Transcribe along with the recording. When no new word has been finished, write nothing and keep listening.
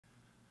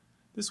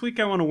This week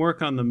I want to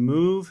work on the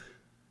move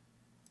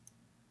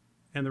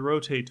and the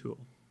rotate tool.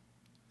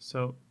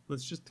 So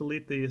let's just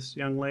delete this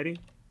young lady.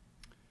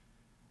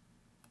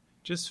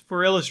 Just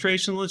for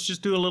illustration, let's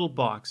just do a little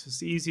box. It's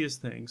the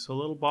easiest thing. So a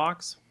little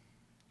box,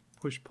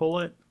 push pull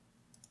it.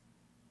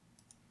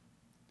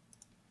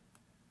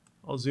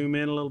 I'll zoom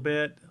in a little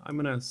bit. I'm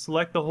going to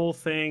select the whole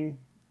thing,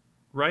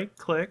 right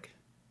click,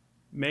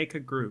 make a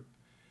group.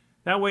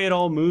 That way it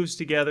all moves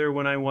together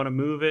when I want to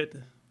move it.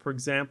 For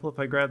example, if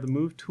I grab the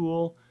move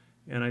tool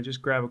and I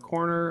just grab a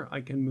corner,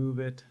 I can move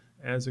it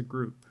as a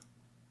group.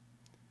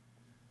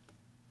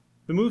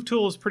 The move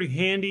tool is pretty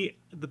handy.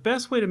 The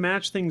best way to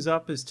match things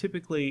up is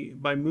typically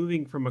by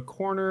moving from a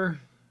corner,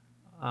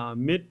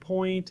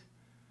 midpoint,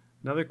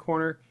 another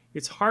corner.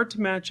 It's hard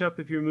to match up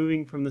if you're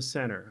moving from the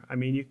center. I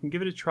mean, you can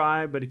give it a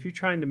try, but if you're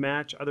trying to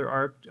match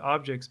other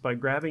objects by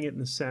grabbing it in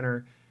the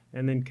center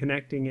and then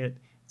connecting it,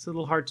 it's a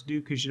little hard to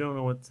do because you don't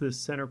know what this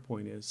center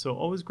point is. So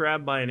always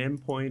grab by an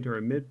end point or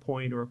a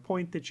midpoint or a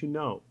point that you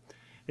know.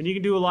 And you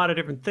can do a lot of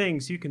different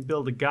things. You can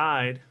build a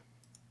guide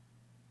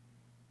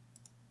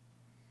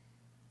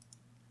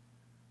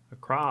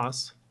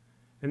across,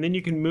 and then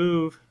you can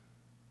move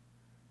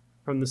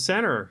from the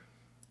center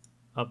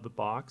of the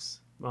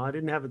box. Well, I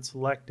didn't have it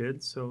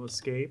selected, so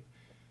escape,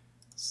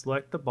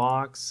 select the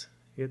box,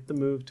 hit the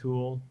move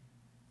tool,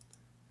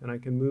 and I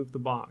can move the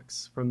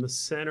box from the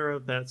center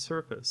of that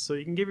surface. So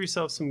you can give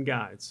yourself some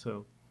guides.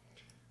 So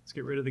let's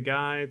get rid of the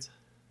guides,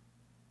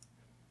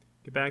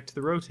 get back to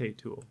the rotate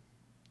tool.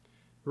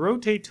 The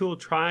rotate tool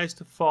tries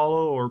to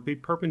follow or be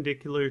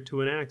perpendicular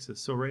to an axis.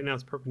 So right now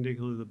it's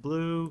perpendicular to the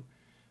blue.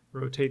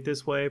 Rotate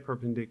this way,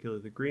 perpendicular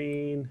to the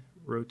green.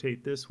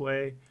 Rotate this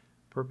way,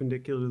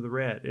 perpendicular to the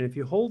red. And if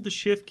you hold the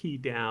shift key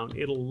down,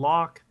 it'll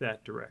lock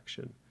that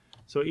direction.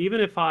 So even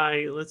if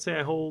let's say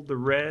I hold the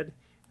red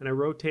and I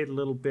rotate a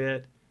little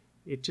bit,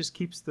 it just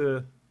keeps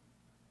the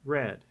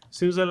red. As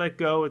soon as I let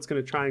go, it's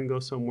going to try and go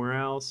somewhere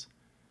else.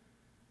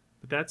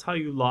 But that's how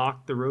you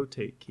lock the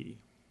rotate key.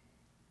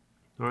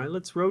 All right,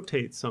 let's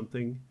rotate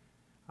something.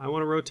 I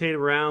want to rotate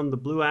around the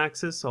blue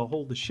axis. I'll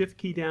hold the shift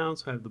key down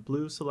so I have the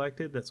blue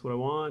selected. That's what I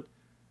want.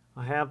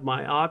 I have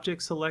my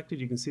object selected.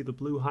 You can see the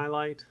blue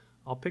highlight.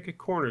 I'll pick a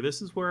corner.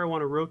 This is where I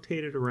want to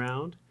rotate it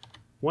around.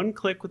 One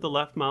click with the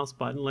left mouse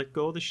button. Let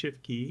go of the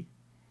shift key.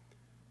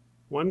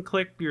 One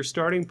click your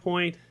starting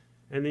point,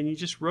 and then you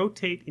just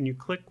rotate and you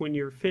click when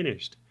you're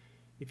finished.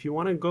 If you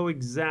want to go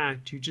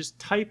exact, you just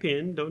type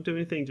in, don't do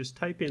anything, just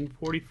type in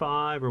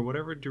 45 or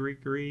whatever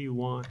degree you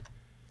want,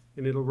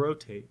 and it'll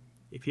rotate.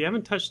 If you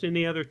haven't touched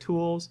any other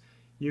tools,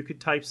 you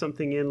could type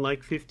something in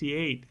like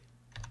 58,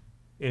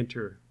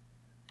 enter,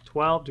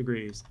 12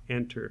 degrees,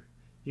 enter.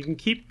 You can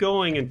keep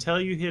going until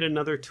you hit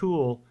another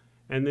tool,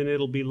 and then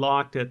it'll be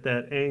locked at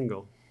that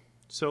angle.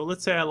 So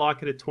let's say I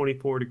lock it at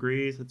 24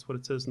 degrees. That's what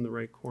it says in the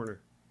right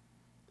corner.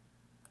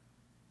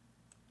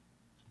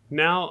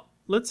 Now,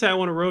 let's say I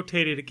want to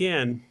rotate it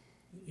again.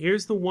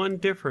 Here's the one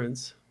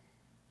difference.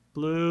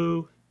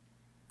 Blue,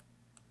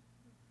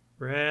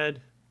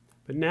 red.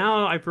 But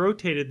now I've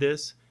rotated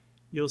this,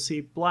 you'll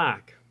see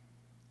black.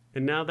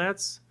 And now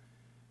that's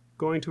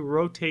going to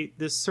rotate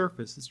this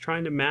surface. It's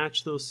trying to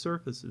match those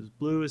surfaces.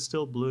 Blue is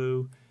still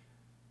blue,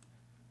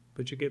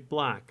 but you get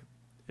black.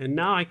 And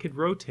now I could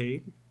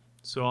rotate,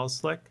 so I'll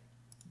select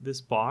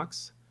this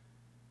box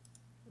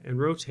and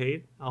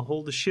rotate. I'll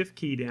hold the shift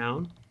key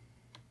down,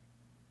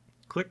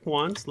 click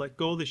once, let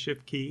go of the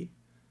shift key,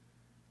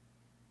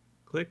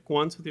 click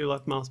once with your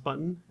left mouse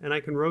button, and I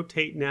can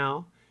rotate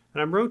now.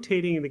 And I'm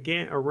rotating it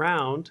again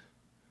around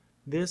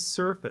this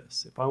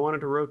surface. If I wanted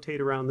to rotate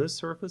around this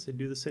surface, I'd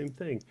do the same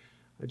thing.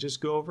 I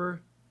just go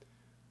over,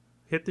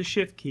 hit the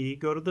shift key,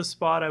 go to the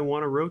spot I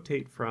want to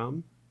rotate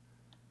from,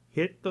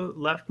 hit the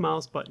left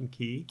mouse button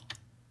key,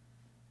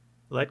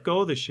 let go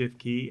of the shift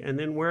key, and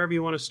then wherever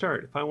you want to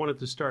start. If I wanted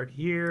to start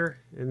here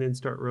and then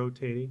start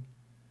rotating,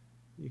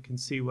 you can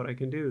see what I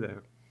can do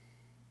there.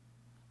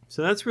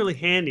 So that's really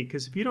handy,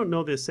 because if you don't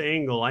know this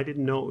angle, I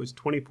didn't know it was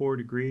 24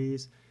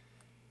 degrees.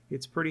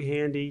 It's pretty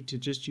handy to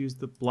just use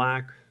the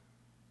black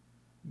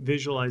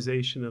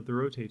visualization of the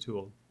rotate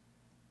tool.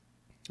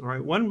 All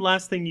right, one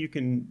last thing you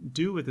can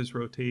do with this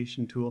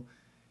rotation tool,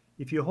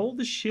 if you hold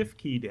the shift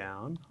key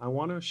down, I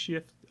want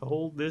to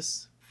hold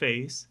this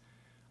face.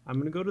 I'm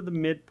going to go to the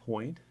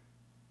midpoint.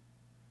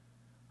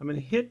 I'm going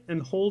to hit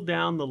and hold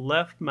down the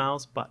left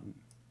mouse button.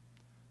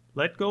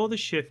 Let go of the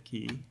shift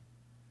key,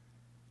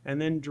 and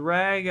then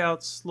drag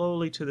out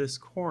slowly to this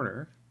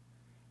corner,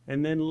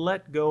 and then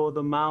let go of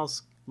the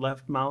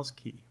left mouse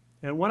key.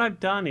 And what I've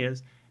done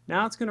is,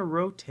 now it's going to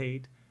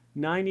rotate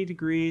 90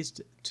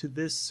 degrees to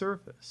this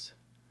surface.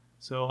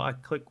 So I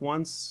click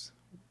once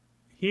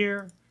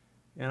here,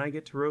 and I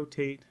get to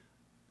rotate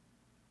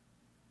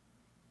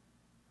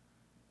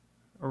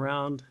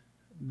around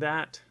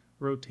that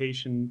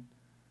rotation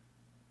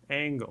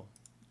angle.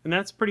 And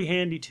that's pretty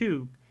handy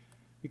too,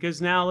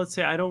 because now let's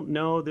say I don't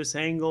know this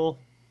angle.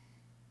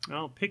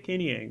 I'll pick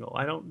any angle.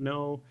 I don't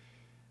know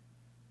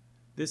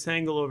this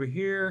angle over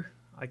here.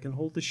 I can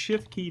hold the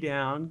shift key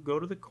down, go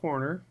to the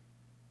corner,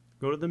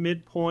 Go to the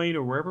midpoint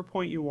or wherever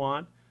point you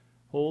want.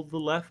 Hold the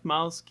left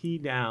mouse key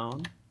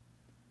down.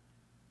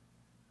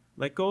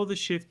 Let go of the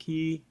shift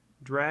key,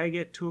 drag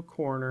it to a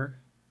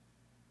corner.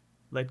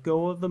 Let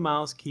go of the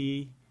mouse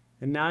key,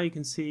 and now you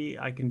can see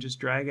I can just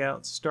drag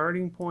out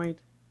starting point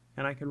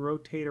and I can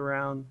rotate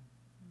around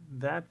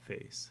that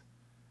face.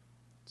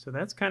 So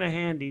that's kind of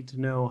handy to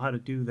know how to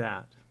do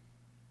that.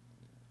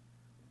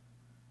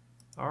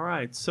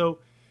 Alright, so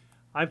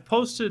I've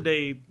posted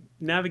a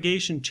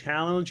navigation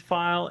challenge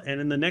file, and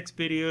in the next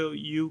video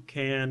you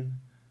can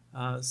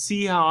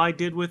see how I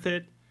did with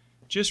it.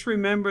 Just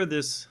remember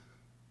this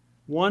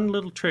one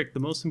little trick, the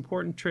most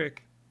important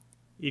trick.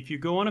 If you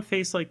go on a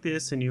face like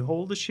this and you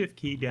hold the shift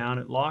key down,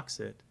 it locks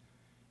it.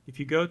 If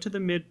you go to the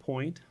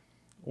midpoint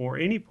or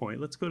any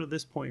point, let's go to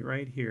this point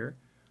right here,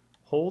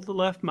 hold the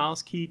left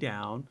mouse key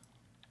down,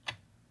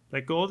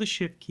 let go of the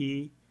shift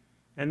key,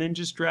 and then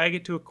just drag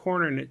it to a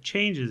corner and it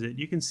changes it.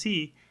 You can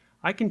see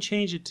I can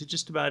change it to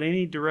just about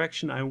any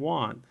direction I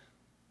want.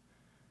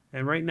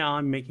 And right now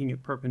I'm making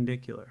it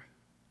perpendicular.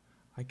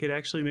 I could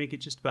actually make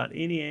it just about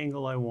any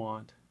angle I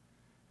want.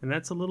 And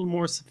that's a little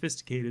more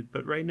sophisticated,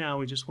 but right now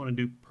we just want to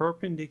do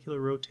perpendicular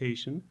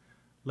rotation.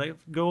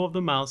 Let go of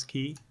the mouse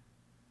key,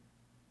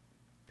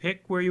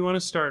 pick where you want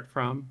to start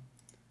from,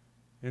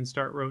 and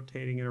start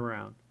rotating it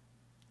around.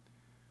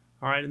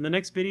 Alright, in the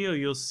next video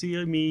you'll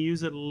see me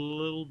use it a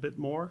little bit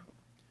more.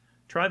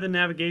 Try the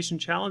navigation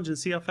challenge and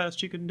see how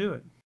fast you can do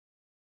it.